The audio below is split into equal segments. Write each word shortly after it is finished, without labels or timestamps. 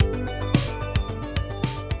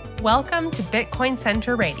Welcome to Bitcoin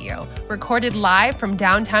Center Radio, recorded live from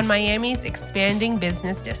downtown Miami's expanding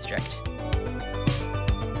business district.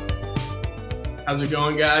 How's it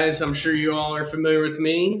going, guys? I'm sure you all are familiar with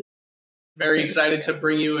me. Very excited to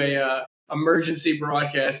bring you a emergency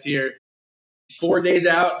broadcast here. 4 days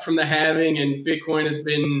out from the halving, and Bitcoin has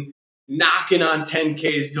been knocking on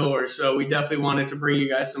 10K's door. So we definitely wanted to bring you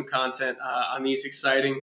guys some content on these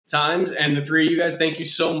exciting times. And the three of you guys, thank you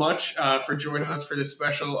so much for joining us for this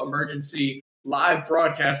special emergency live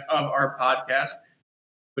broadcast of our podcast.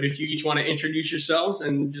 But if you each want to introduce yourselves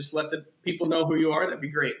and just let the people know who you are, that'd be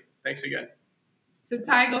great. Thanks again. So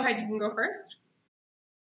Ty, go ahead. You can go first.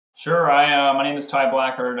 Sure. My name is Ty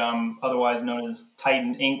Blackard. I'm otherwise known as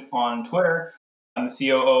Titan Inc. on Twitter. I'm the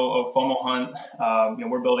COO of FOMO Hunt.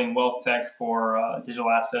 We're building wealth tech for digital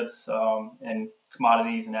assets and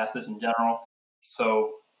commodities and assets in general.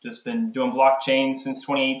 So just been doing blockchain since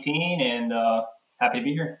 2018 and happy to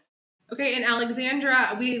be here. Okay, and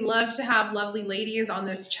Alexandra, we love to have lovely ladies on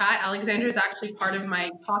this chat. Alexandra is actually part of my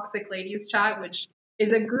Toxic Ladies chat, which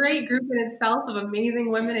is a great group in itself of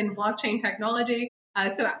amazing women in blockchain technology.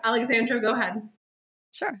 So Alexandra, go ahead.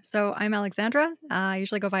 Sure. So I'm Alexandra. I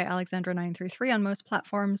usually go by Alexandra933 on most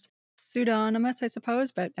platforms. Pseudonymous, I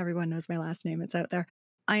suppose, but everyone knows my last name. It's out there.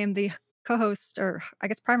 I am the co-host, or I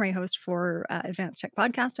guess primary host for Advanced Tech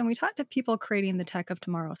Podcast, and we talk to people creating the tech of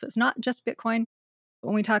tomorrow. So it's not just Bitcoin.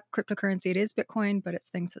 When we talk cryptocurrency, it is Bitcoin, but it's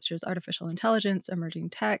things such as artificial intelligence,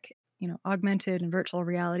 emerging tech, augmented and virtual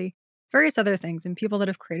reality, various other things, and people that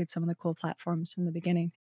have created some of the cool platforms from the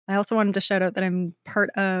beginning. I also wanted to shout out that I'm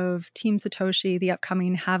part of Team Satoshi, the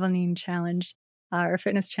upcoming Halvening Challenge, or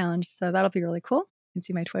Fitness Challenge. So that'll be really cool. You can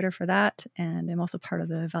see my Twitter for that. And I'm also part of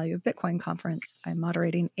the Value of Bitcoin conference. I'm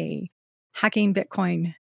moderating a Hacking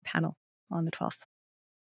Bitcoin panel on the 12th.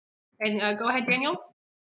 And go ahead, Daniel.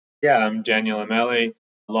 Yeah, I'm Daniel Amelli,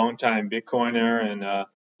 longtime Bitcoiner. And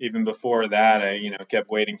even before that, I kept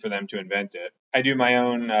waiting for them to invent it. I do my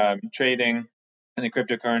own trading in the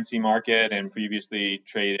cryptocurrency market and previously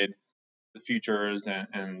traded the futures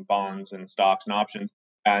and bonds and stocks and options.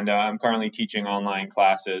 And I'm currently teaching online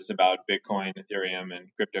classes about Bitcoin, Ethereum, and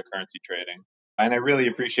cryptocurrency trading. And I really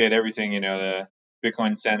appreciate everything, the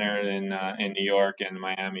Bitcoin Center in New York and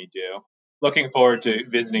Miami do. Looking forward to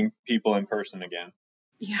visiting people in person again.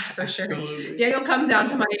 Yeah, for sure. Absolutely. Daniel comes down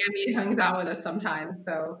to Miami and hangs out with us sometimes,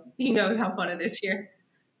 so he knows how fun it is here.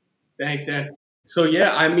 Thanks, Dan. So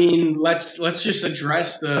yeah, let's just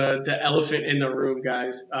address the elephant in the room,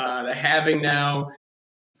 guys. The halving now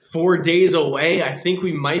 4 days away. I think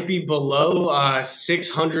we might be below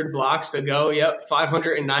 600 blocks to go. Yep,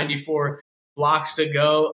 594 blocks to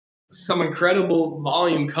go. Some incredible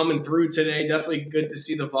volume coming through today. Definitely good to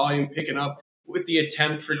see the volume picking up with the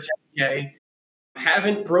attempt for 10K.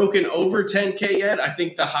 Haven't broken over 10K yet. I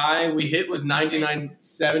think the high we hit was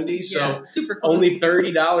 $99.70, so super close. Only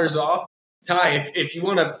 $30 off. Ty, if you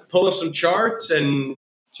want to pull up some charts and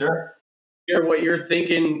Sure. Hear what you're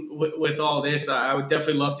thinking with all this, I would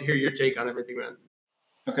definitely love to hear your take on everything, man.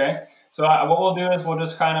 Okay. So what we'll do is we'll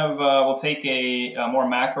just kind of we'll take a more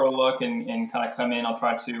macro look and kind of come in. I'll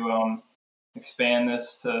try to expand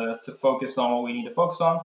this to focus on what we need to focus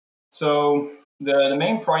on. So the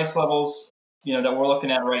main price levels that we're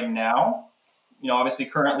looking at right now, obviously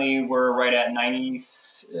currently we're right at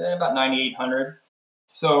about 9,800.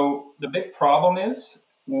 So the big problem is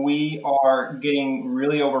we are getting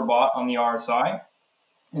really overbought on the RSI.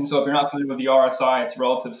 And so if you're not familiar with the RSI, it's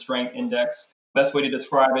Relative Strength Index. Best way to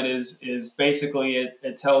describe it is basically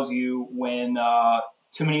it tells you when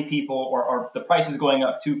too many people or the price is going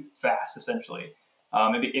up too fast, essentially.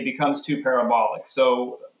 It becomes too parabolic.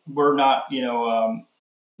 So we're not,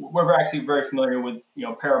 we're actually very familiar with,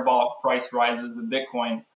 parabolic price rises with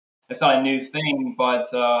Bitcoin. It's not a new thing, but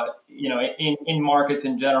in markets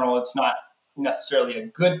in general, it's not necessarily a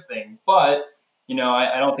good thing. But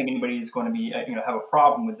I don't think anybody is going to be have a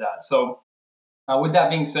problem with that. So with that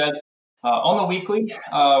being said, on the weekly,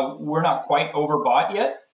 we're not quite overbought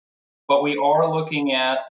yet, but we are looking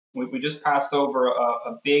at we just passed over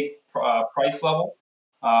a big price level,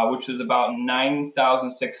 which is about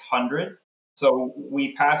 9,600. So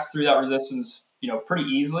we passed through that resistance, pretty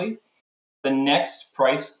easily. The next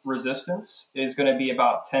price resistance is going to be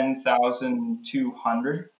about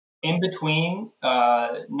 10,200. In between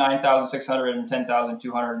 9,600 and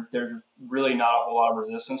 10,200, there's really not a whole lot of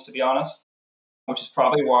resistance, to be honest, which is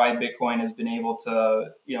probably why Bitcoin has been able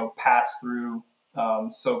to, pass through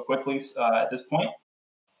so quickly at this point.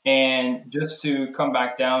 And just to come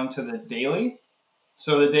back down to the daily.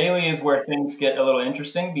 So the daily is where things get a little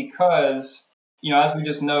interesting because as we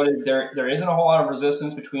just noted, there isn't a whole lot of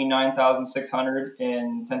resistance between 9,600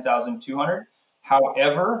 and 10,200.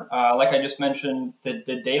 However, like I just mentioned,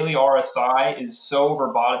 the daily RSI is so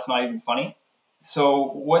overbought, it's not even funny.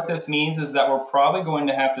 So what this means is that we're probably going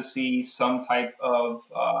to have to see some type of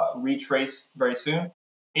retrace very soon.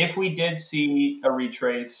 If we did see a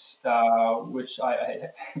retrace, which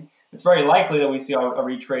it's very likely that we see a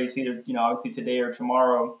retrace either, obviously today or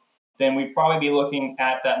tomorrow, then we'd probably be looking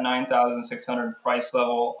at that 9,600 price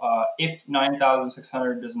level. If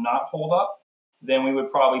 9,600 does not hold up, then we would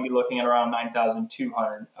probably be looking at around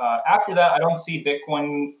 9,200. After that, I don't see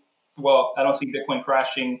Bitcoin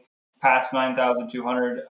crashing past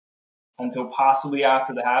 9,200 until possibly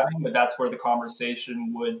after the halving, but that's where the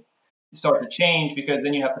conversation would start to change, because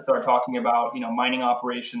then you have to start talking about, mining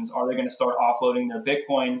operations. Are they going to start offloading their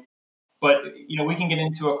Bitcoin? But, we can get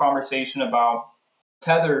into a conversation about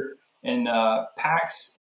Tether and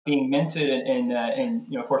PAX being minted and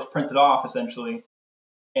of course, printed off essentially,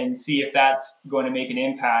 and see if that's going to make an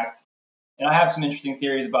impact. And I have some interesting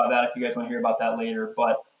theories about that if you guys want to hear about that later.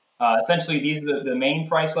 But essentially, these are the main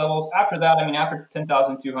price levels. After that, after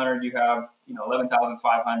 10,200, you have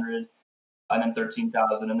 11,500, and then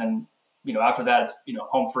 13,000, and then after that it's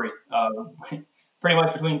home free. Pretty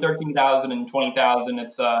much between 13,000 and 20,000,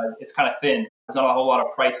 it's kind of thin. There's not a whole lot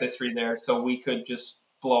of price history there, so we could just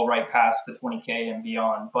blow right past the 20K and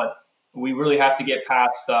beyond. But we really have to get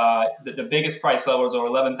past the biggest price levels are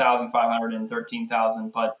 11,500 and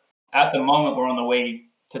 13,000. But at the moment, we're on the way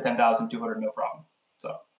to 10,200, no problem.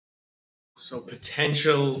 So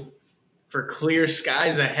potential for clear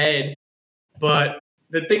skies ahead. But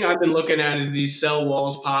the thing I've been looking at is these sell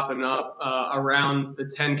walls popping up around the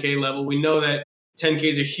 10K level. We know that 10K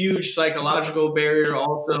is a huge psychological barrier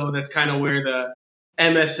also. That's kind of where the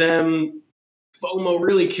MSM FOMO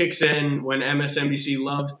really kicks in, when MSNBC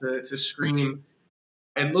loves to scream.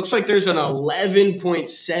 It looks like there's an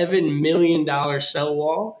 $11.7 million sell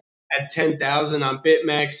wall at 10,000 on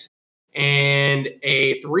BitMEX, and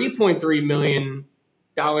a $3.3 million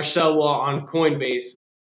sell wall on Coinbase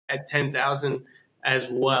at 10,000 as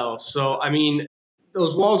well. So,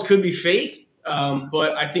 those walls could be fake,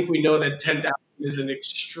 but I think we know that 10,000 is an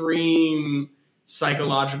extreme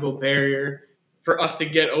psychological barrier for us to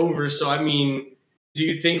get over. So, do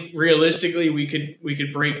you think realistically we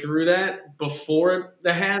could break through that before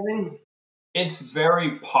the halving? It's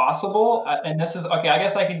very possible, and this is okay. I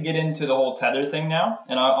guess I can get into the whole Tether thing now,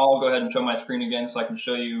 and I'll go ahead and show my screen again so I can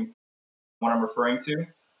show you what I'm referring to.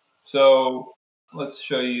 So let's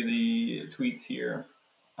show you the tweets here.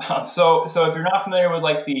 So if you're not familiar with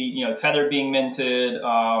like the Tether being minted,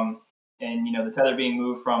 and the Tether being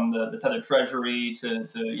moved from the Tether treasury to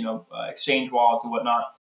exchange wallets and whatnot.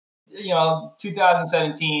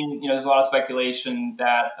 2017, there's a lot of speculation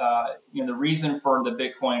that, the reason for the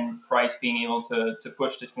Bitcoin price being able to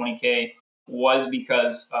push to 20K was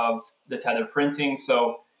because of the Tether printing.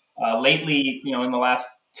 So lately, in the last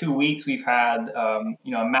 2 weeks, we've had, a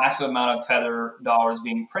massive amount of Tether dollars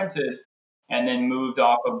being printed and then moved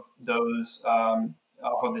off of those,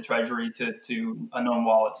 off of the treasury to unknown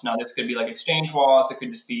wallets. Now, this could be like exchange wallets. It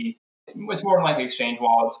could just be, it's more than likely exchange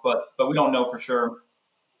wallets, but we don't know for sure,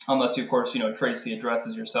 unless you, of course, trace the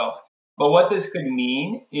addresses yourself. But what this could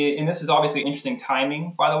mean, and this is obviously interesting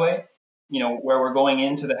timing, by the way, where we're going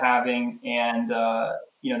into the halving and,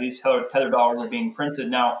 these Tether dollars are being printed.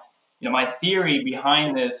 Now, my theory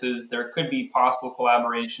behind this is there could be possible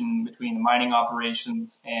collaboration between the mining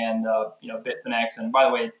operations and, Bitfinex. And by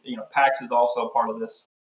the way, PAX is also part of this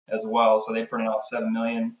as well. So they printed off 7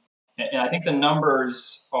 million. And I think the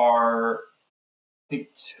numbers are,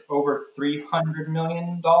 over $300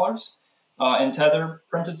 million in Tether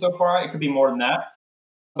printed so far. It could be more than that.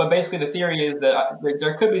 But basically, the theory is that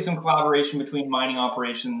there could be some collaboration between mining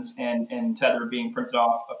operations and Tether being printed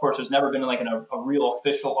off. Of course, there's never been like a real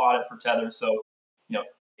official audit for Tether. So,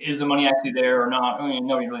 is the money actually there or not?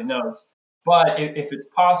 Nobody really knows. But if it's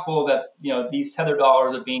possible that, these Tether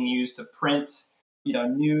dollars are being used to print, to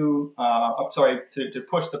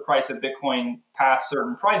push the price of Bitcoin past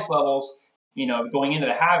certain price levels, going into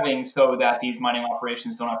the halving, so that these mining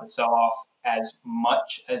operations don't have to sell off as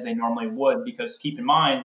much as they normally would, because keep in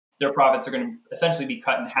mind, their profits are going to essentially be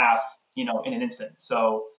cut in half, in an instant.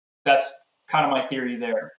 So that's kind of my theory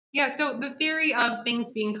there. Yeah, so the theory of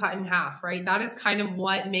things being cut in half, right? That is kind of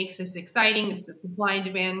what makes this exciting. It's the supply and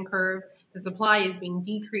demand curve. The supply is being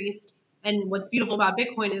decreased. And what's beautiful about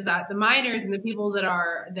Bitcoin is that the miners and the people that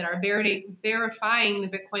are verifying the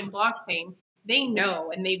Bitcoin blockchain, they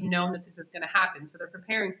know, and they've known that this is going to happen, so they're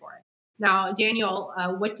preparing for it. Now, Daniel,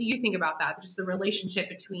 what do you think about that? Just the relationship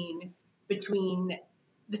between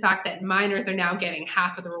the fact that miners are now getting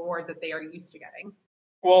half of the rewards that they are used to getting?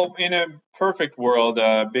 Well, in a perfect world,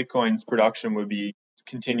 Bitcoin's production would be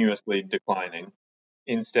continuously declining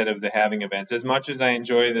instead of the halving events. As much as I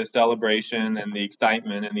enjoy the celebration and the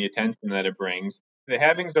excitement and the attention that it brings, the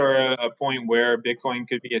halvings are a point where Bitcoin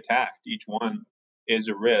could be attacked. Each one is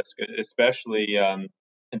a risk, especially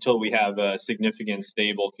until we have a significant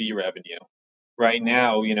stable fee revenue. Right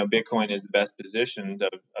now, Bitcoin is the best positioned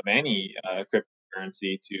of any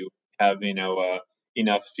cryptocurrency to have,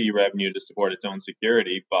 enough fee revenue to support its own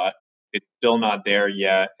security, but it's still not there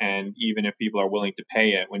yet. And even if people are willing to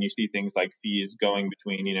pay it, when you see things like fees going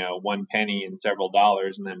between, 1 penny and several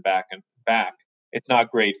dollars and then back and back, it's not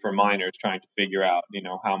great for miners trying to figure out,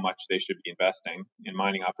 how much they should be investing in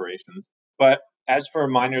mining operations. But as for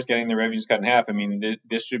miners getting their revenues cut in half, I mean,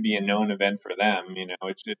 this should be a known event for them.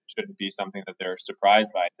 It shouldn't be something that they're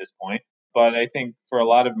surprised by at this point. But I think for a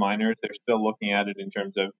lot of miners, they're still looking at it in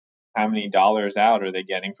terms of how many dollars out are they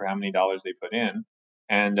getting for how many dollars they put in.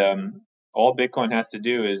 And all Bitcoin has to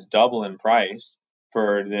do is double in price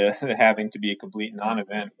for the halving to be a complete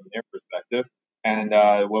non-event from their perspective. And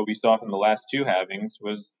what we saw from the last two halvings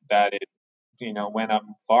was that it went up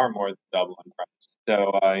far more than double in price.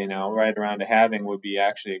 So, right around a halving would be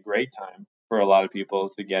actually a great time for a lot of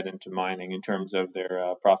people to get into mining in terms of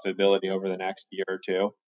their profitability over the next year or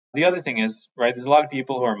two. The other thing is, right, there's a lot of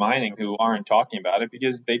people who are mining who aren't talking about it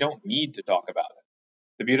because they don't need to talk about it.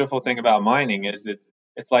 The beautiful thing about mining is it's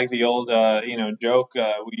like the old, joke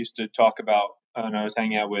we used to talk about when I was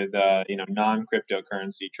hanging out with,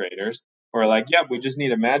 non-cryptocurrency traders. We're like, yep, we just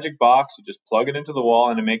need a magic box. You just plug it into the wall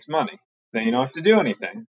and it makes money. Then you don't have to do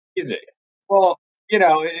anything. Easy. Well,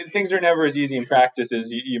 things are never as easy in practice as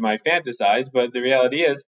you might fantasize, but the reality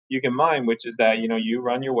is you can mine, which is that, you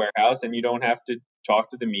run your warehouse and you don't have to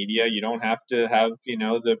talk to the media. You don't have to have,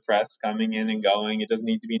 the press coming in and going. It doesn't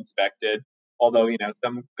need to be inspected. Although,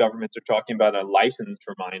 some governments are talking about a license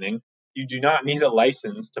for mining. You do not need a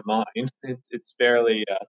license to mine. It's fairly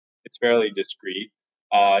discreet.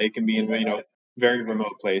 It can be in, very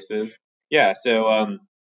remote places. Yeah. So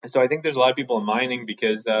I think there's a lot of people mining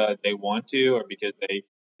because they want to, or because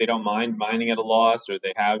they don't mind mining at a loss, or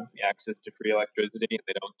they have access to free electricity and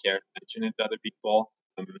they don't care to mention it to other people,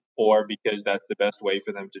 or because that's the best way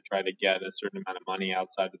for them to try to get a certain amount of money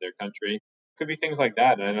outside of their country. Could be things like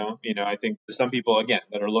that. And I don't, I think there's some people again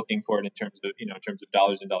that are looking for it in terms of, in terms of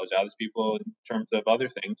dollars and dollars out. There's people in terms of other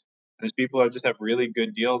things. And there's people who just have really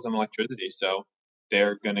good deals on electricity. So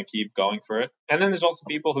they're going to keep going for it. And then there's also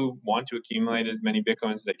people who want to accumulate as many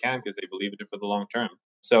Bitcoins as they can because they believe in it for the long term.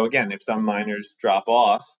 So again, if some miners drop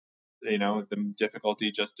off, the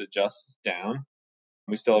difficulty just adjusts down.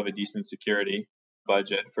 We still have a decent security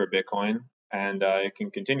budget for Bitcoin, and it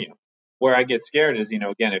can continue. Where I get scared is,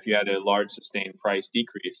 again, if you had a large sustained price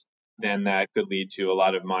decrease, then that could lead to a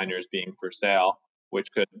lot of miners being for sale,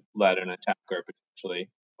 which could let an attacker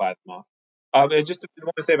potentially buy them off. I just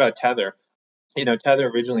want to say about Tether. Tether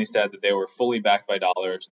originally said that they were fully backed by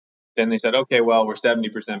dollars. Then they said, okay, well, we're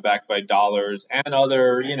 70% backed by dollars and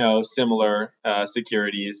other, similar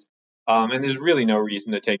securities. And there's really no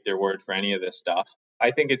reason to take their word for any of this stuff.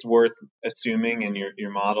 I think it's worth assuming in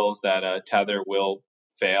your models that Tether will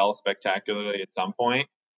fail spectacularly at some point.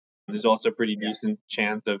 There's also a pretty decent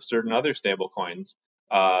chance of certain other stable coins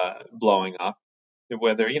blowing up.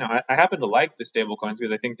 Whether, I happen to like the stable coins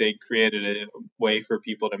because I think they created a way for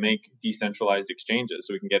people to make decentralized exchanges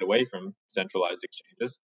so we can get away from centralized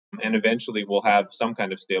exchanges. And eventually we'll have some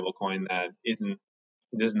kind of stable coin that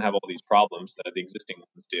doesn't have all these problems that the existing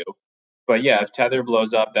ones do. But yeah, if Tether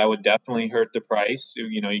blows up, that would definitely hurt the price.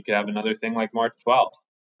 You could have another thing like March 12th.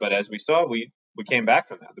 But as we saw, we came back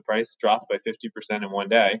from that. The price dropped by 50% in one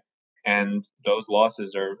day, and those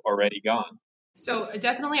losses are already gone. So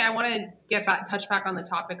definitely, I want to touch back on the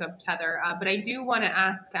topic of Tether, but I do want to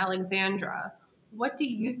ask Alexandra, what do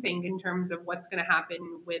you think in terms of what's going to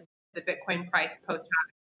happen with the Bitcoin price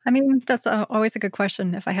post-halving? I mean, that's always a good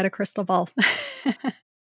question if I had a crystal ball.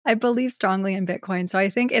 I believe strongly in Bitcoin, so I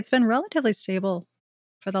think it's been relatively stable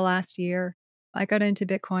for the last year. I got into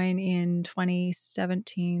Bitcoin in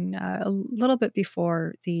 2017, a little bit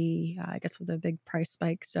before the big price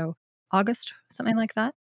spike, so August, something like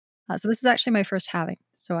that. So this is actually my first halving.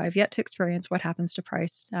 So I've yet to experience what happens to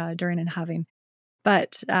price during an halving.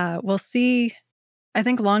 But we'll see. I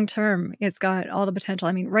think long term, it's got all the potential.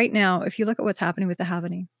 I mean, right now, if you look at what's happening with the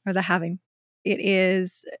halving, it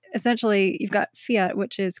is essentially, you've got fiat,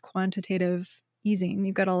 which is quantitative easing.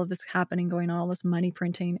 You've got all of this happening, going on, all this money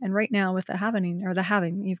printing. And right now with the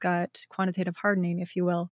halving, you've got quantitative hardening, if you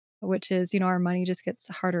will, which is, our money just gets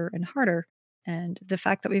harder and harder. And the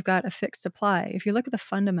fact that we've got a fixed supply, if you look at the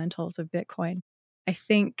fundamentals of Bitcoin,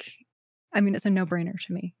 I mean, it's a no-brainer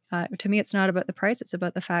to me. To me, it's not about the price. It's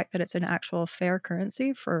about the fact that it's an actual fair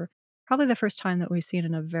currency for probably the first time that we've seen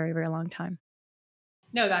in a very, very long time.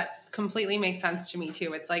 No, that completely makes sense to me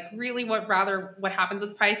too. It's like really what happens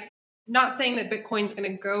with price. Not saying that Bitcoin's going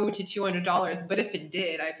to go to $200, but if it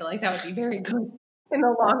did, I feel like that would be very good in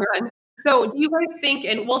the long run. So do you guys think,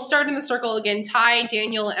 and we'll start in the circle again, Ty,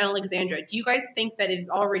 Daniel, and Alexandra, do you guys think that it's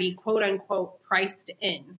already quote unquote priced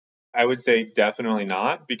in? I would say definitely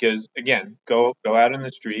not, because again, go out in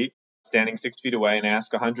the street, standing 6 feet away, and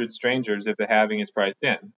ask 100 strangers if the halving is priced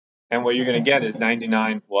in. And what you're going to get is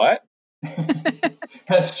 99 what?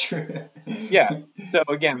 That's true. Yeah. So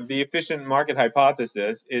again, the efficient market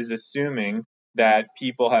hypothesis is assuming that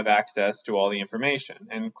people have access to all the information,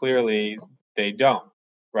 and clearly they don't,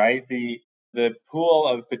 right? The pool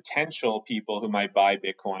of potential people who might buy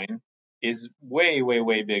Bitcoin is way, way,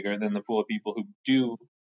 way bigger than the pool of people who do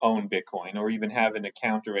own Bitcoin or even have an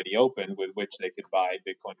account already open with which they could buy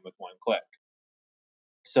Bitcoin with one click.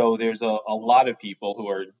 So there's a lot of people who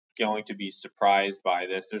are going to be surprised by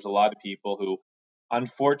this. There's a lot of people who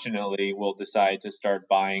unfortunately will decide to start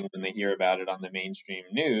buying when they hear about it on the mainstream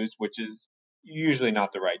news, which is usually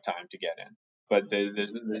not the right time to get in. But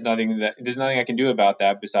there's nothing I can do about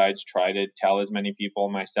that besides try to tell as many people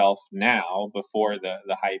myself now before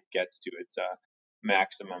the hype gets to its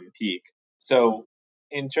maximum peak. So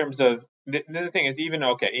in terms of the other thing is even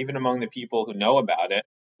among the people who know about it,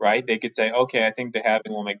 right? They could say, okay, I think the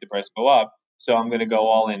halving will make the price go up, so I'm going to go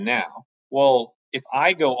all in now. Well, if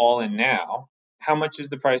I go all in now, how much is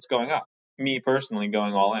the price going up? Me personally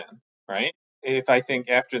going all in, right? If I think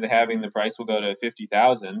after the halving the price will go to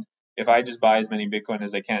 50,000, if I just buy as many Bitcoin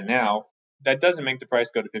as I can now, that doesn't make the price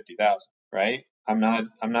go to 50,000, right? I'm not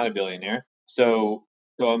a billionaire, so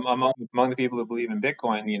among the people who believe in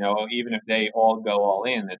Bitcoin, even if they all go all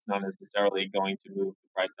in, it's not necessarily going to move the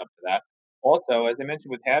price up to that. Also, as I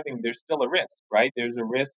mentioned with halving, there's still a risk, right? There's a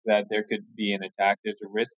risk that there could be an attack. There's a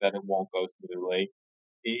risk that it won't go smoothly.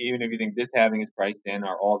 Even if you think this halving is priced in,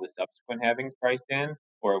 are all the subsequent halvings priced in?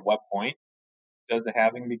 Or at what point does the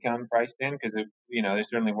halving become priced in? Because they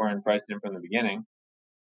certainly weren't priced in from the beginning.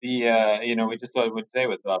 We just would say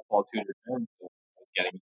with Paul Tudor Jones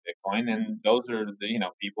getting Bitcoin, and those are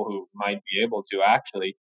the people who might be able to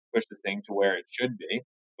actually push the thing to where it should be.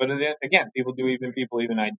 But again, people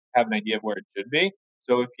even have an idea of where it should be.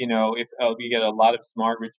 So if you get a lot of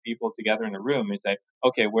smart, rich people together in a room and say,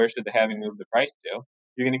 okay, where should the halving move the price to?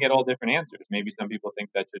 You're going to get all different answers. Maybe some people think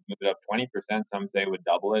that should move it up 20%. Some say it would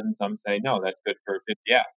double it, and some say no, that's good for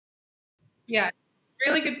 50x. Yeah,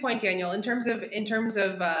 really good point, Daniel. In terms of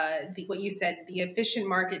what you said, the efficient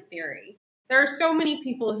market theory. There are so many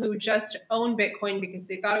people who just own Bitcoin because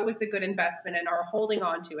they thought it was a good investment and are holding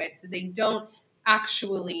on to it. So they don't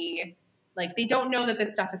actually they don't know that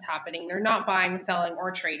this stuff is happening. They're not buying, selling,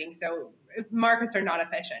 or trading. So markets are not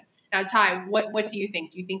efficient. Now, Ty, what do you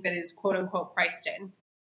think? Do you think that is quote unquote priced in?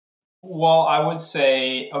 Well, I would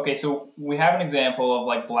say, okay, so we have an example of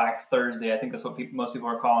like Black Thursday. I think that's what most people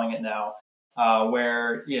are calling it now,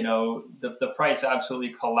 where the price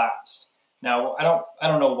absolutely collapsed. Now, I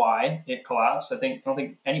don't know why it collapsed. I don't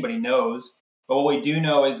think anybody knows. But what we do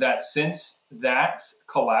know is that since that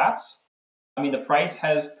collapse, I mean, the price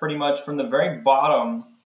has pretty much from the very bottom,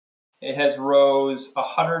 it has rose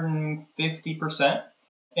 150%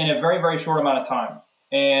 in a very, very short amount of time.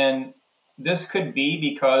 And this could be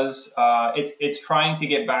because it's trying to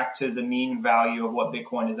get back to the mean value of what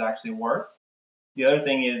Bitcoin is actually worth. The other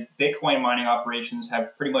thing is Bitcoin mining operations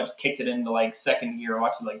have pretty much kicked it into like second gear, or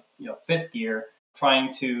actually fifth gear,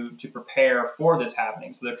 trying to prepare for this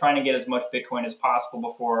happening. So they're trying to get as much Bitcoin as possible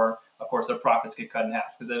before, of course, their profits get cut in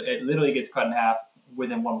half, because it literally gets cut in half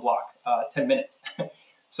within one block, 10 minutes.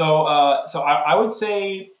 So I would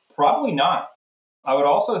say probably not. I would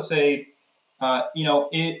also say,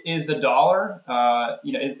 is the dollar,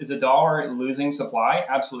 is the dollar losing supply?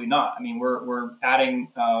 Absolutely not. I mean, we're adding,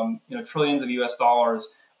 trillions of US dollars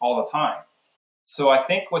all the time. So I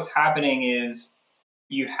think what's happening is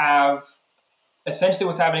essentially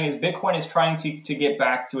what's happening is Bitcoin is trying to get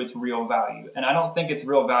back to its real value. And I don't think its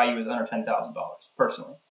real value is under $10,000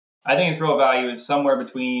 personally. I think its real value is somewhere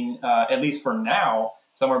between, at least for now,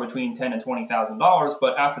 somewhere between $10,000 and $20,000.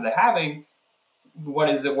 But after the halving, what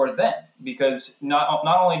is it worth then? Because not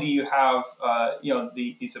only do you have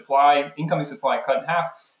the supply, incoming supply cut in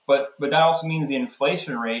half, but that also means the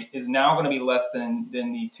inflation rate is now going to be less than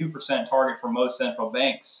the 2% target for most central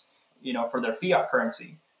banks, for their fiat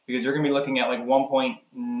currency, because you're going to be looking at like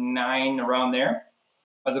 1.9 around there.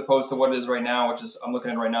 as opposed to what it is right now, which is, I'm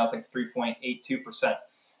looking at right now, it's like 3.82%.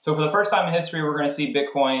 So for the first time in history, we're going to see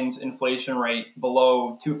Bitcoin's inflation rate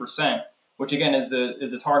below 2%, which again is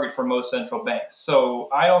the target for most central banks. So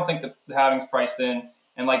I don't think that the halving's priced in.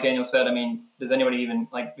 And like Daniel said, I mean, does anybody even,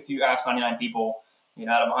 like, if you ask 99 people,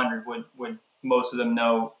 out of 100, would most of them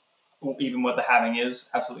know even what the halving is?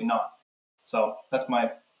 Absolutely not. So that's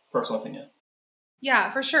my personal opinion. Yeah,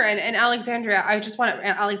 for sure. And Alexandra,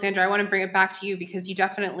 I want to bring it back to you because you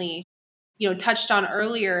definitely, touched on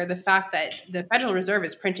earlier the fact that the Federal Reserve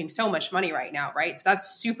is printing so much money right now, right? So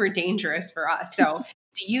that's super dangerous for us. So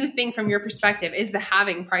do you think from your perspective, is the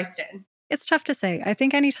halving priced in? It's tough to say. I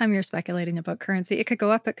think anytime you're speculating about currency, it could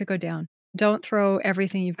go up, it could go down. Don't throw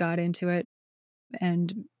everything you've got into it.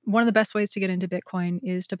 And one of the best ways to get into Bitcoin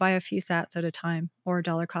is to buy a few sats at a time or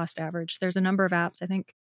dollar cost average. There's a number of apps. I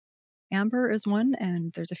think Amber is one,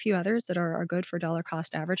 and there's a few others that are good for dollar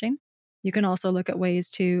cost averaging. You can also look at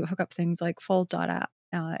ways to hook up things like Fold.app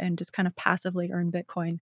and just kind of passively earn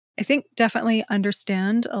Bitcoin. I think definitely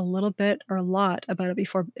understand a little bit or a lot about it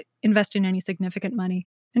before investing any significant money.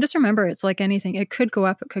 And just remember, it's like anything. It could go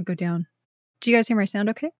up, it could go down. Do you guys hear my sound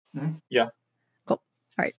okay? Mm-hmm. Yeah. Cool.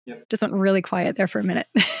 All right. Yep. Just went really quiet there for a minute.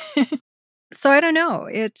 So I don't know.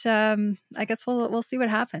 I guess we'll see what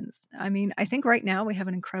happens. I mean, I think right now we have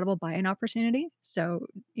an incredible buy-in opportunity. So,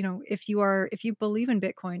 if you believe in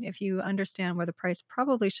Bitcoin, if you understand where the price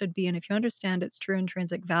probably should be, and if you understand its true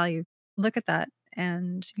intrinsic value, look at that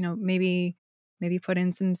and, maybe put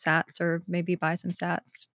in some sats or maybe buy some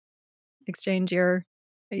sats, exchange your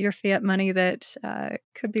fiat money that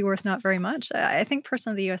could be worth not very much. I think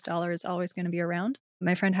personally the US dollar is always going to be around.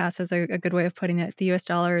 My friend Haas has a good way of putting it. The US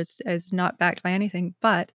dollar is not backed by anything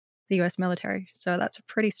but the US military. So that's a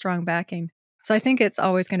pretty strong backing. So I think it's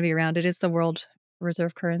always going to be around. It is the world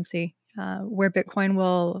reserve currency. Where Bitcoin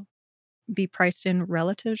will be priced in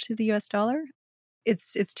relative to the US dollar,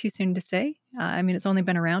 it's too soon to say. I mean, it's only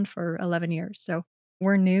been around for 11 years. So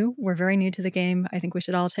we're new. We're very new to the game. I think we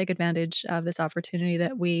should all take advantage of this opportunity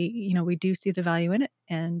that we do see the value in it.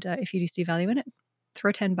 And if you do see value in it,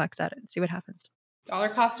 throw $10 at it and see what happens. Dollar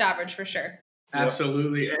cost average for sure.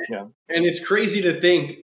 Absolutely. Yeah. And it's crazy to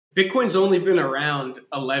think Bitcoin's only been around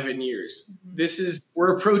 11 years.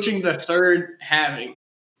 We're approaching the third halving.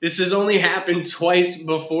 This has only happened twice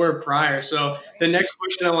before prior. So the next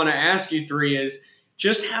question I want to ask you three is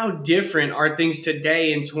just how different are things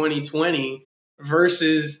today in 2020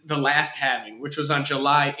 versus the last halving, which was on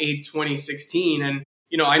July 8th, 2016. And,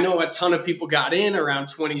 I know a ton of people got in around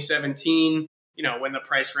 2017, when the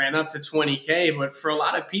price ran up to 20K. But for a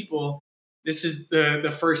lot of people, this is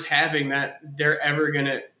the first halving that they're ever going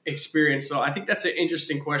to experience. So I think that's an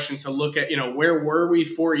interesting question to look at, where were we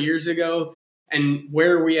 4 years ago and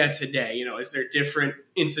where are we at today? Is there different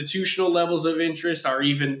institutional levels of interest? Are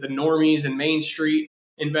even the normies and Main Street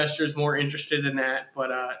investors more interested in that? But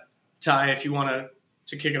Ty, if you want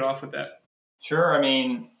to kick it off with that. Sure. I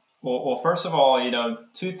mean, well, first of all,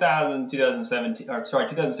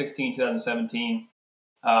 2016, 2017,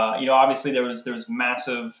 obviously there was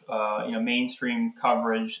massive, mainstream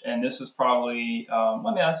coverage, and this was probably,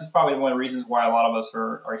 this is probably one of the reasons why a lot of us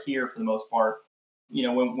are here for the most part.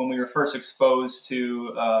 When we were first exposed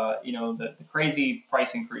to, the crazy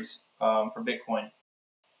price increase for Bitcoin,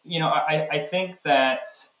 I think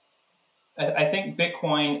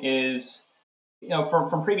Bitcoin is,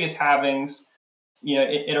 from previous halvings,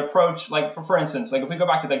 it approached, like, for instance, like if we go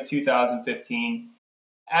back to like 2015,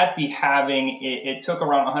 at the halving, it took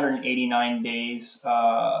around 189 days,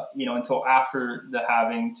 until after the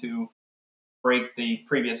halving to break the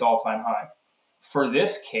previous all-time high. For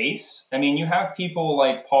this case, I mean, you have people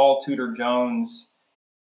like Paul Tudor Jones,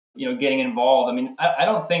 getting involved. I mean, I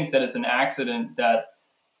don't think that it's an accident that,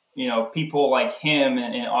 people like him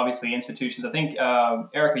and obviously institutions. I think,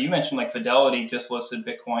 Erica, you mentioned like Fidelity just listed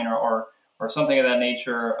Bitcoin or something of that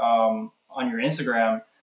nature on your Instagram.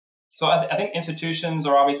 So I think institutions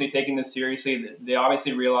are obviously taking this seriously. They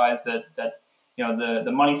obviously realize that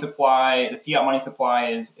the money supply, the fiat money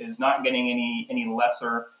supply is not getting any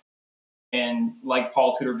lesser. And like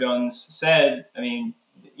Paul Tudor Jones said, I mean,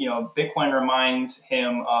 Bitcoin reminds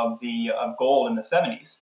him of gold in the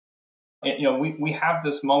 70s. We have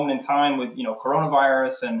this moment in time with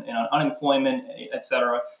coronavirus and unemployment, et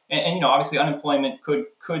cetera. And obviously unemployment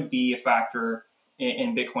could be a factor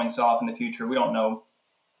in Bitcoin sell-off in the future. We don't know.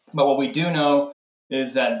 But what we do know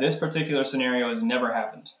is that this particular scenario has never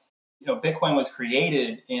happened. Bitcoin was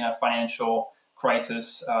created in a financial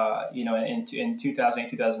crisis, in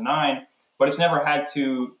 2008, 2009, but it's never had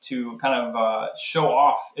to kind of show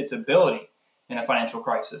off its ability in a financial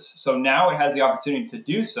crisis. So now it has the opportunity to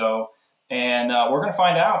do so. And we're going to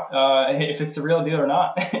find out if it's the real deal or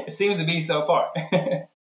not. It seems to be so far.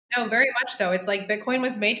 No, very much so. It's like Bitcoin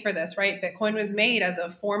was made for this, right? Bitcoin was made as a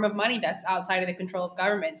form of money that's outside of the control of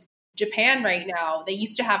governments. Japan right now, they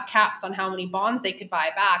used to have caps on how many bonds they could buy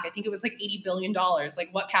back. I think it was like $80 billion. Like,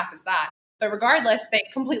 what cap is that? But regardless, they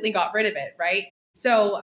completely got rid of it, right?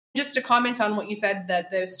 So just to comment on what you said,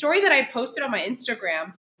 the story that I posted on my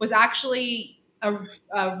Instagram was actually a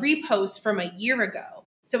repost from a year ago.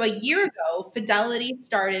 So a year ago, Fidelity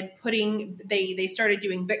started they started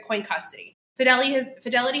doing Bitcoin custody.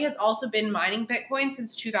 Fidelity has also been mining Bitcoin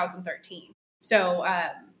since 2013. So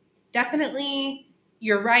definitely,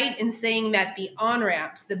 you're right in saying that the on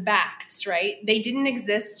ramps, the backs, right? They didn't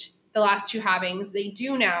exist the last two halvings. They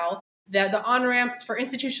do now. The on ramps for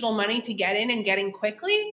institutional money to get in and get in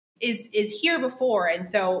quickly is here before, and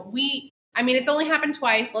so it's only happened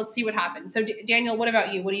twice. Let's see what happens. So Daniel, what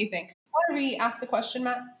about you? What do you think? Why don't we ask the question,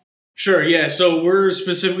 Matt? Sure. Yeah. So we're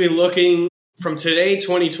specifically looking from today,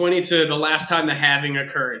 2020, to the last time the halving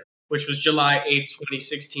occurred, which was July 8th,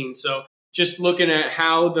 2016. So just looking at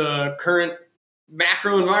how the current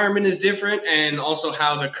macro environment is different and also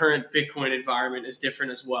how the current Bitcoin environment is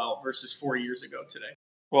different as well versus 4 years ago today.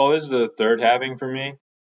 Well, this is the third halving for me,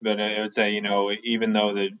 but I would say, even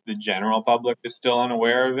though the general public is still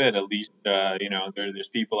unaware of it, at least, there's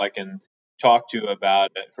people I can talk to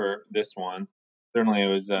about it for this one. Certainly it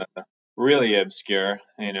was really obscure,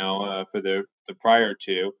 for the prior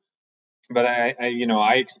two. But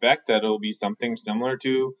I expect that it'll be something similar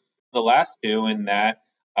to the last two in that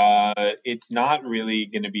it's not really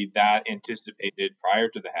going to be that anticipated prior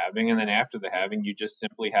to the halving. And then after the halving, you just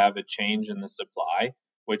simply have a change in the supply,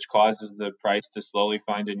 which causes the price to slowly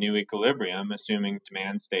find a new equilibrium, assuming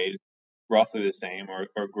demand stays roughly the same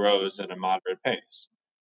or grows at a moderate pace.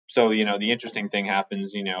 So, the interesting thing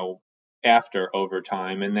happens, after over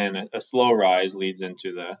time, and then a slow rise leads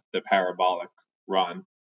into the parabolic run.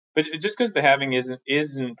 But just because the halving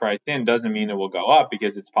isn't priced in doesn't mean it will go up,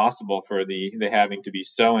 because it's possible for the halving to be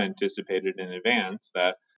so anticipated in advance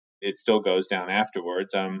that it still goes down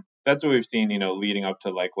afterwards. That's what we've seen, leading up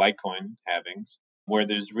to like Litecoin halvings, where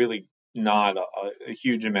there's really not a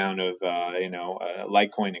huge amount of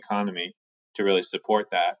Litecoin economy to really support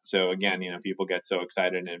that. So again, people get so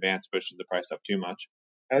excited in advance, pushes the price up too much.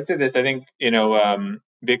 I would say this: I think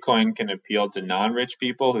Bitcoin can appeal to non-rich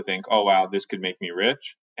people who think, "Oh wow, this could make me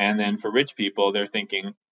rich." And then for rich people, they're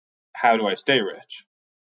thinking, how do I stay rich?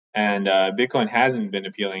 And Bitcoin hasn't been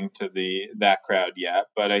appealing to that crowd yet.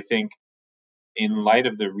 But I think in light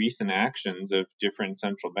of the recent actions of different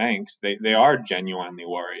central banks, they are genuinely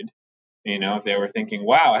worried. If they were thinking,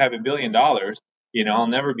 wow, I have $1 billion, I'll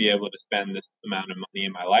never be able to spend this amount of money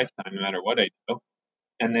in my lifetime, no matter what I do.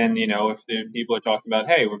 And then, if the people are talking about,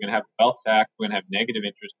 hey, we're going to have a wealth tax, we're going to have negative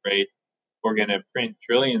interest rates, we're going to print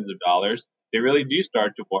trillions of dollars, they really do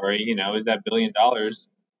start to worry, is that $1 billion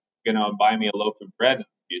going to buy me a loaf of bread in the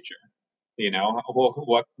future?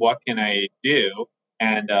 What can I do?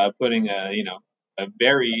 And putting a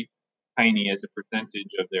very tiny as a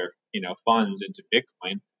percentage of their, funds into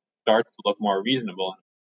Bitcoin starts to look more reasonable.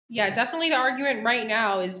 Yeah, definitely the argument right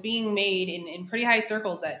now is being made in pretty high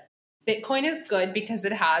circles that Bitcoin is good because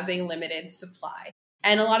it has a limited supply.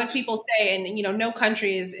 And a lot of people say, and no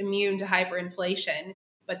country is immune to hyperinflation,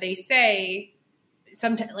 but they say,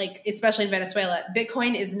 sometimes, like especially in Venezuela,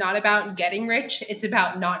 Bitcoin is not about getting rich; it's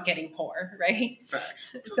about not getting poor, right?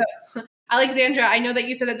 Facts. So, Alexandra, I know that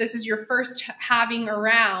you said that this is your first halving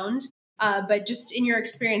around, but just in your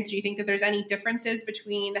experience, do you think that there's any differences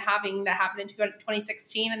between the halving that happened in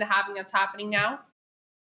 2016 and the halving that's happening now?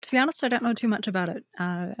 To be honest, I don't know too much about it.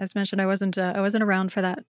 As mentioned, I wasn't around for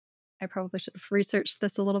that. I probably should have researched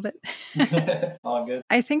this a little bit. All good.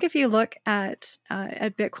 I think if you look at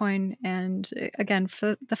Bitcoin and again,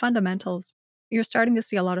 for the fundamentals, you're starting to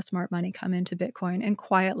see a lot of smart money come into Bitcoin and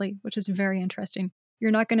quietly, which is very interesting. You're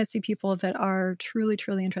not going to see people that are truly,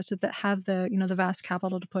 truly interested, that have the vast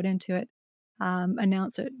capital to put into it,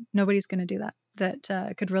 announce it. Nobody's going to do that.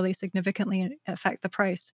 That could really significantly affect the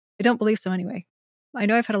price. I don't believe so anyway. I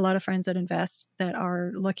know I've had a lot of friends that invest that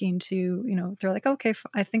are looking to, they're like, okay,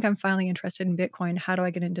 I think I'm finally interested in Bitcoin. How do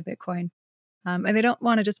I get into Bitcoin? And they don't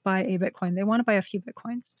want to just buy a Bitcoin. They want to buy a few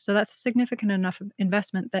Bitcoins. So that's a significant enough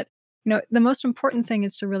investment that, the most important thing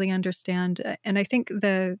is to really understand. And I think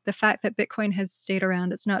the fact that Bitcoin has stayed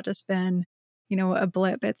around, it's not just been, a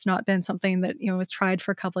blip. It's not been something that, was tried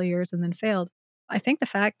for a couple of years and then failed. I think the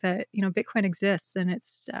fact that, Bitcoin exists and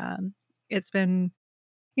it's been,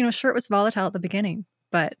 sure, it was volatile at the beginning,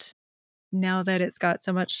 but now that it's got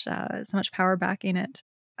so much power backing it,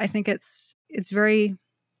 I think it's very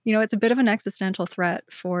It's a bit of an existential threat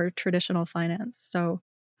for traditional finance. So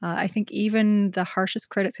I think even the harshest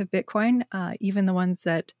critics of Bitcoin, even the ones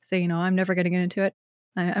that say, I'm never going to get into it,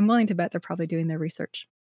 I'm willing to bet they're probably doing their research.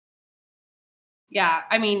 Yeah,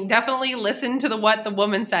 I mean, definitely listen to what the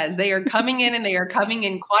woman says. They are coming in and they are coming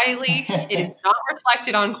in quietly. It is not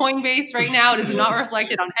reflected on Coinbase right now. It is not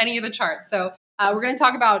reflected on any of the charts. So we're going to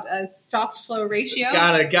talk about stock to flow ratio.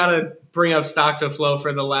 Gotta bring up stock to flow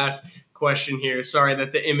for the last question here. Sorry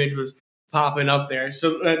that the image was popping up there.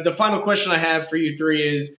 So the final question I have for you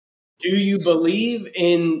three is, do you believe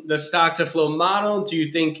in the stock to flow model? Do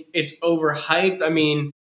you think it's overhyped? I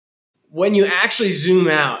mean, when you actually zoom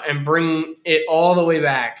out and bring it all the way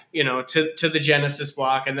back, to the Genesis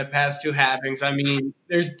block and the past two halvings, I mean,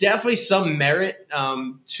 there's definitely some merit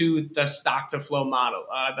to the stock to flow model.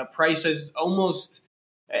 The price is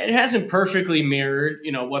it hasn't perfectly mirrored,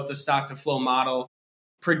 what the stock to flow model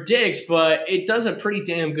predicts, but it does a pretty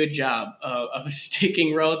damn good job of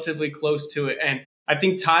sticking relatively close to it. And I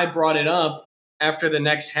think Ty brought it up after the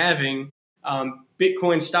next halving.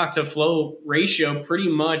 Bitcoin stock to flow ratio pretty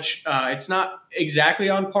much, it's not exactly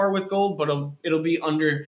on par with gold, but it'll be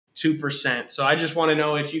under 2%. So I just want to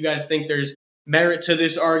know if you guys think there's merit to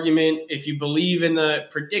this argument, if you believe in the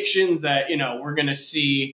predictions that, we're going to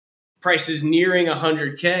see prices nearing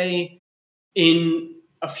 100K in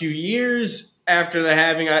a few years after the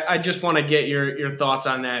halving. I just want to get your thoughts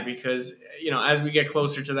on that because, as we get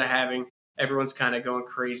closer to the halving, everyone's kind of going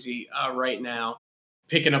crazy right now,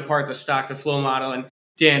 picking apart the stock to flow model. And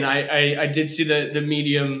Dan, I did see the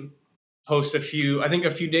Medium post a few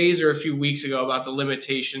days or a few weeks ago about the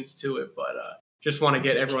limitations to it, but just want to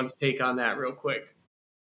get everyone's take on that real quick.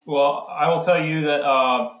 Well, I will tell you that,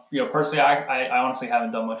 personally, I honestly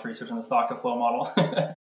haven't done much research on the stock to flow model.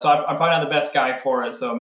 So I'm probably not the best guy for it.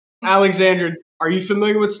 So, Alexandra, are you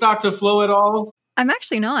familiar with stock to flow at all? I'm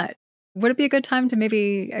actually not. Would it be a good time to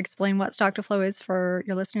maybe explain what stock to flow is for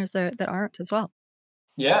your listeners that aren't as well?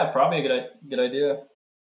 Yeah, probably a good idea.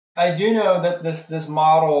 I do know that this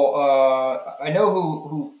model. I know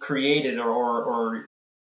who created or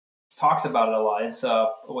talks about it a lot. It's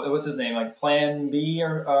what's his name, like Plan B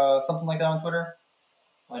or something like that on Twitter.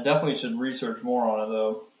 I definitely should research more on it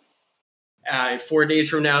though. 4 days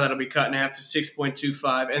from now, that'll be cut in half to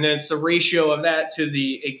 6.25, and then it's the ratio of that to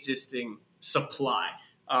the existing supply.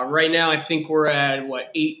 Right now, I think we're at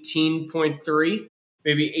 18.3.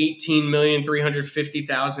 Maybe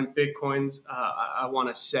 18,350,000 Bitcoins, I want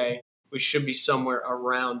to say. We should be somewhere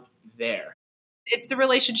around there. It's the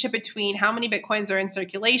relationship between how many Bitcoins are in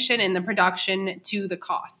circulation and the production to the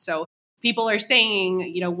cost. So people are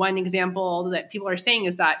saying, one example that people are saying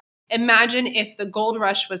is that imagine if the gold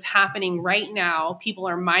rush was happening right now, people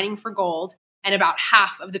are mining for gold, and about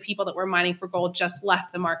half of the people that were mining for gold just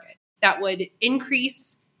left the market. That would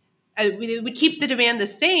increase. It would keep the demand the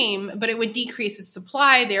same, but it would decrease the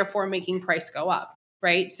supply, therefore making price go up,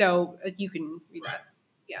 right? So you can read that.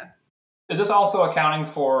 Yeah. Is this also accounting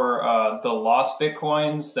for the lost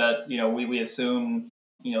Bitcoins that, we assume,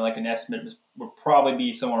 like an estimate would probably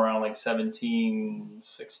be somewhere around like 16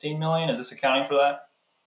 million? Is this accounting for that?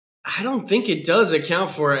 I don't think it does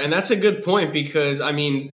account for it. And that's a good point because,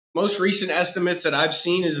 most recent estimates that I've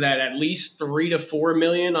seen is that at least 3 to 4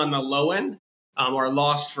 million on the low end are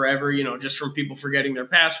lost forever, just from people forgetting their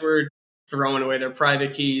password, throwing away their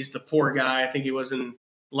private keys. The poor guy, I think he was in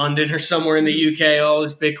London or somewhere in the UK, all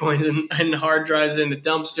his Bitcoins and hard drives in the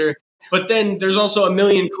dumpster. But then there's also 1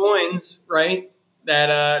 million coins, right,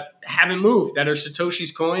 that haven't moved, that are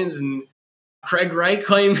Satoshi's coins. And Craig Wright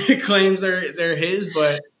claims they're his,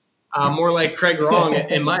 but more like Craig wrong,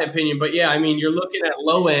 in my opinion. But yeah, you're looking at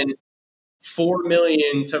low end 4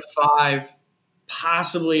 million to 5,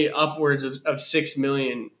 possibly upwards of 6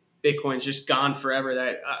 million Bitcoins just gone forever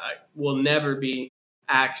that will never be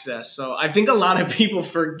accessed. So I think a lot of people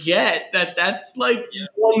forget that that's like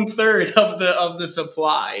 1/3 of the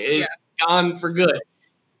supply is gone for good.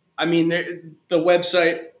 The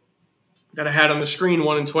website that I had on the screen,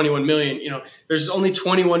 1 in 21 million, there's only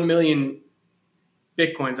 21 million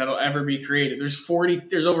Bitcoins that'll ever be created.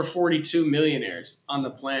 There's over 42 millionaires on the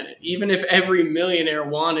planet. Even if every millionaire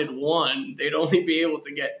wanted one, they'd only be able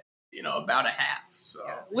to get, about a half. So,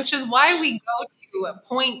 which is why we go to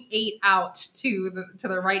 0.8 out to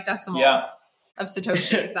the right decimal of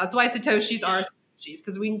Satoshis. That's why Satoshis are Satoshis,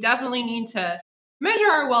 because we definitely need to measure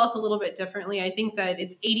our wealth a little bit differently. I think that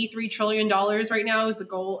it's $83 trillion right now is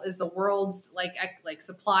the world's like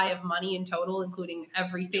supply of money in total, including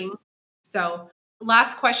everything. So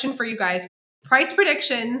last question for you guys. Price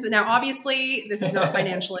predictions. Now, obviously, this is not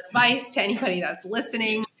financial advice to anybody that's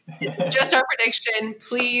listening. This is just our prediction.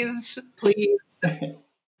 Please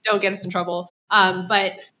don't get us in trouble. But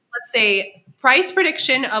let's say price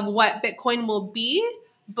prediction of what Bitcoin will be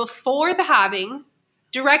before the halving,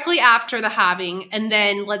 directly after the halving, and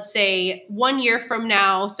then let's say 1 year from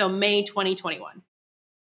now, so May 2021.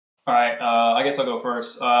 All right, I guess I'll go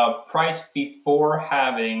first. Price before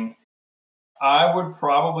halving, I would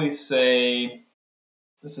probably say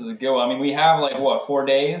this is a good one. I mean, we have like 4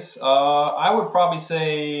 days. I would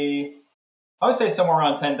say somewhere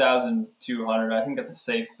around 10,200. I think that's a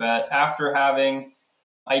safe bet. After halving,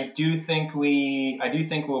 I do think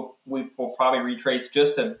we'll probably retrace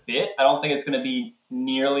just a bit. I don't think it's going to be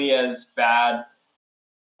nearly as bad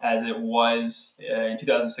as it was in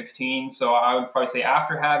 2016. So I would probably say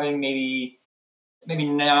after halving, maybe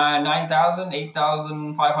 9,000,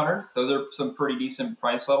 8,500. Those are some pretty decent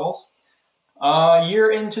price levels.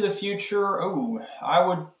 Year into the future,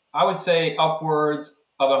 I would say upwards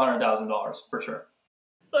of $100,000 for sure.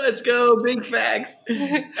 Let's go, big facts.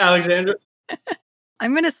 Alexandra?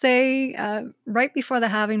 I'm going to say right before the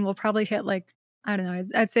halving, we'll probably hit I don't know,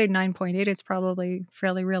 I'd say 9.8 is probably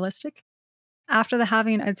fairly realistic. After the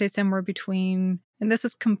halving, I'd say somewhere between, and this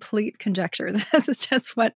is complete conjecture. This is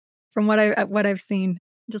just from what I've seen,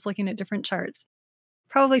 just looking at different charts.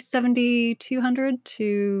 Probably 7,200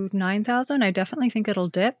 to 9,000. I definitely think it'll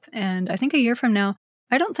dip. And I think a year from now,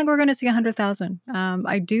 I don't think we're going to see 100,000.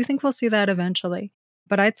 I do think we'll see that eventually.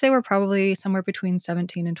 But I'd say we're probably somewhere between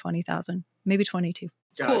 17 and 20,000, maybe 22.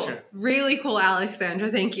 Gotcha. Cool. Really cool, Alexandra.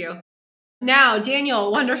 Thank you. Now,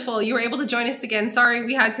 Daniel, wonderful. You were able to join us again. Sorry,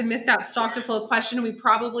 we had to miss that stock to flow question. We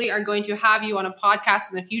probably are going to have you on a podcast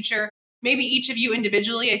in the future. Maybe each of you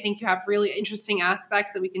individually. I think you have really interesting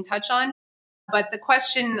aspects that we can touch on. But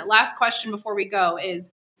last question before we go is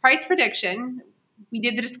price prediction. We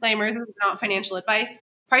did the disclaimers. This is not financial advice.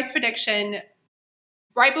 Price prediction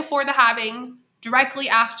right before the halving, directly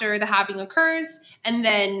after the halving occurs, and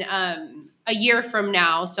then a year from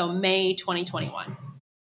now, so May 2021.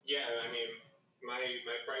 Yeah, I mean, my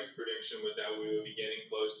price prediction was that we would be getting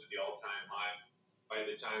close to the all-time high by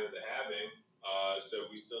the time of the halving. So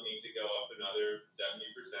we still need to go up another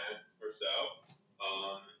 70% or so.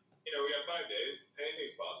 We have 5 days.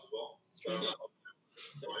 Anything's possible. So,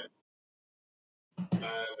 but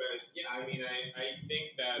yeah, I mean, I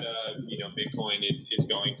think that Bitcoin is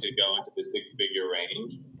going to go into the six-figure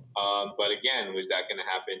range. But again, was that going to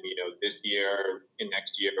happen this year, in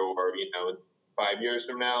next year, or 5 years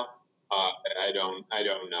from now? I don't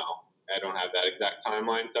know. I don't have that exact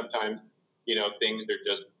timeline. Sometimes things are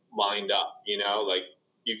just lined up. Like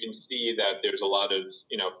you can see that there's a lot of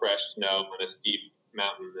fresh snow on a steep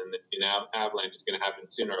mountain, and the avalanche is going to happen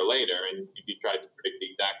sooner or later. And if you try to predict the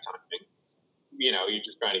exact timing, you're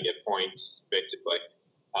just trying to get points, basically.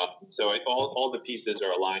 So all the pieces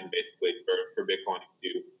are aligned, basically, for Bitcoin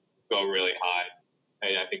to go really high.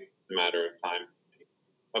 I think it's a matter of time.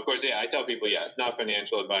 Of course, yeah, I tell people, it's not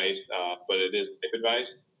financial advice, but it is life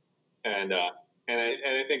advice. And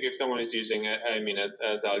I think if someone is using, I mean, as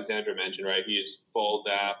Alexandra mentioned, right, if you use Fold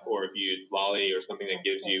app or if you use Lolly or something that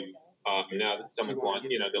gives you, now that someone's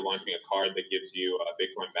they're launching a card that gives you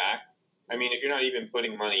Bitcoin back. I mean, if you're not even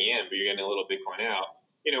putting money in, but you're getting a little Bitcoin out,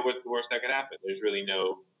 what's the worst that could happen? There's really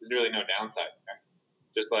no downside there.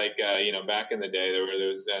 Just like, back in the day, there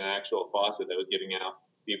was an actual faucet that was giving out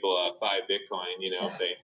people 5 Bitcoin, if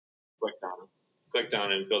they clicked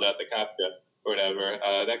on it and filled out the CAPTCHA or whatever,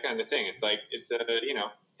 that kind of thing. It's like,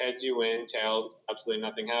 heads you win, tails, absolutely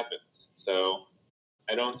nothing happens. So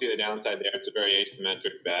I don't see the downside there. It's a very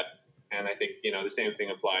asymmetric bet. And I think, the same thing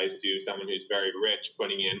applies to someone who's very rich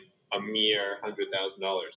putting in a mere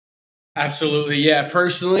 $100,000. Absolutely. Yeah.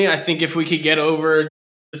 Personally, I think if we could get over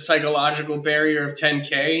the psychological barrier of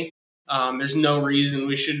 10K, there's no reason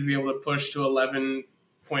we shouldn't be able to push to 11.5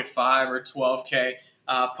 or 12K.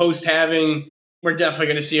 Post-halving, we're definitely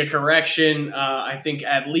going to see a correction. I think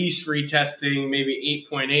at least retesting maybe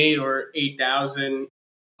 8.8 or 8,000.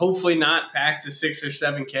 Hopefully not back to 6 or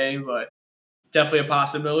 7K, but definitely a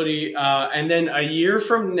possibility. And then a year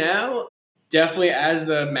from now, definitely as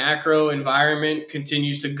the macro environment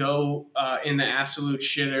continues to go in the absolute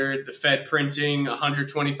shitter, the Fed printing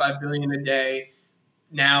 $125 billion a day.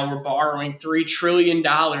 Now we're borrowing $3 trillion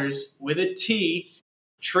with a T,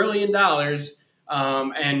 $1 trillion,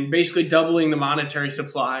 and basically doubling the monetary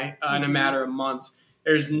supply in a matter of months.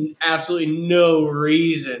 There's absolutely no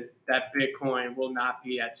reason that Bitcoin will not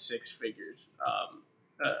be at 6 figures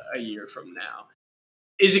a year from now.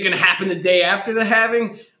 Is it going to happen the day after the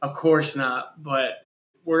halving? Of course not, but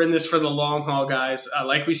we're in this for the long haul, guys.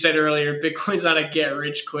 Like we said earlier, Bitcoin's not a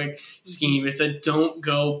get-rich-quick scheme. It's a don't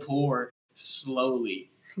go poor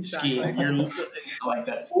slowly scheme. I like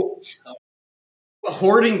that.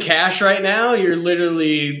 hoarding cash right now, you're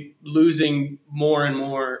literally losing more and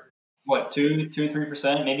more. What,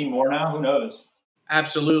 3%, maybe more now? Who knows?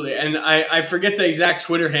 Absolutely. And I forget the exact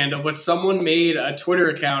Twitter handle, but someone made a Twitter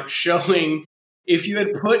account showing if you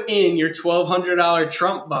had put in your $1,200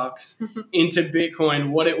 Trump bucks into Bitcoin,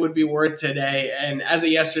 what it would be worth today. And as of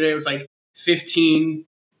yesterday, it was like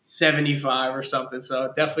 $1,575 or something.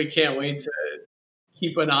 So definitely can't wait to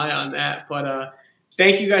keep an eye on that. But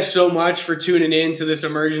thank you guys so much for tuning in to this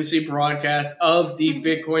emergency broadcast of the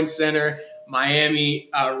Bitcoin Center Miami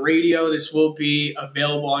radio. This will be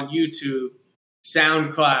available on YouTube,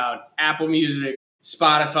 SoundCloud, Apple Music,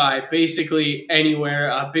 Spotify, basically anywhere.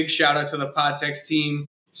 A big shout out to the Podtext team.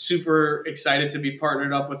 Super excited to be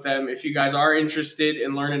partnered up with them. If you guys are interested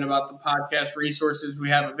in learning about the podcast resources we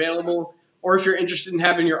have available, or if you're interested in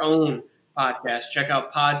having your own podcast, check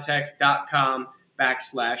out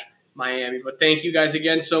podtext.com/Miami. But thank you guys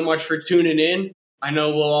again so much for tuning in. I know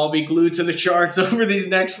we'll all be glued to the charts over these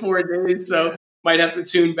next 4 days, so might have to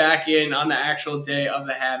tune back in on the actual day of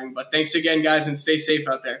the halving. But thanks again, guys, and stay safe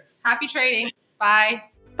out there. Happy trading. Bye.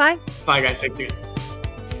 Bye. Bye, guys. Thank you.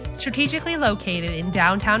 Strategically located in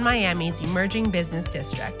downtown Miami's emerging business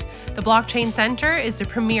district, the Blockchain Center is the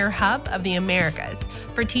premier hub of the Americas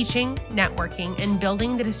for teaching, networking, and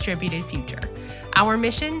building the distributed future. Our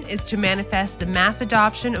mission is to manifest the mass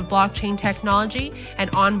adoption of blockchain technology and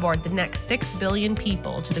onboard the next 6 billion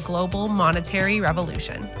people to the global monetary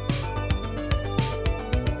revolution.